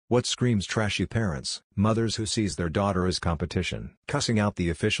What screams trashy parents? Mothers who sees their daughter as competition. Cussing out the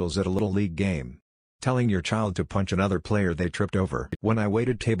officials at a little league game. Telling your child to punch another player they tripped over. When I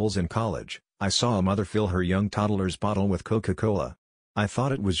waited tables in college, I saw a mother fill her young toddler's bottle with Coca-Cola. I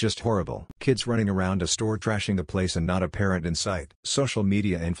thought it was just horrible. Kids running around a store trashing the place and not a parent in sight. Social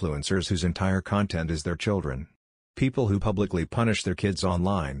media influencers whose entire content is their children. People who publicly punish their kids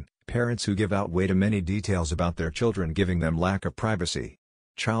online. Parents who give out way too many details about their children, giving them lack of privacy.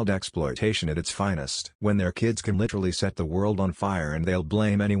 Child exploitation at its finest. When their kids can literally set the world on fire and they'll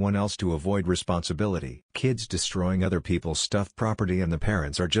blame anyone else to avoid responsibility. Kids destroying other people's stuffed property and the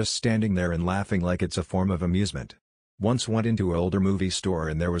parents are just standing there and laughing like it's a form of amusement. Once went into an older movie store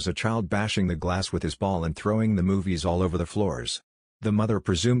and there was a child bashing the glass with his ball and throwing the movies all over the floors. The mother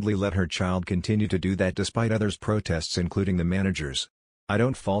presumably let her child continue to do that despite others' protests, including the managers. I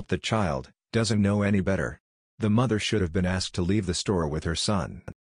don't fault the child, doesn't know any better. The mother should have been asked to leave the store with her son.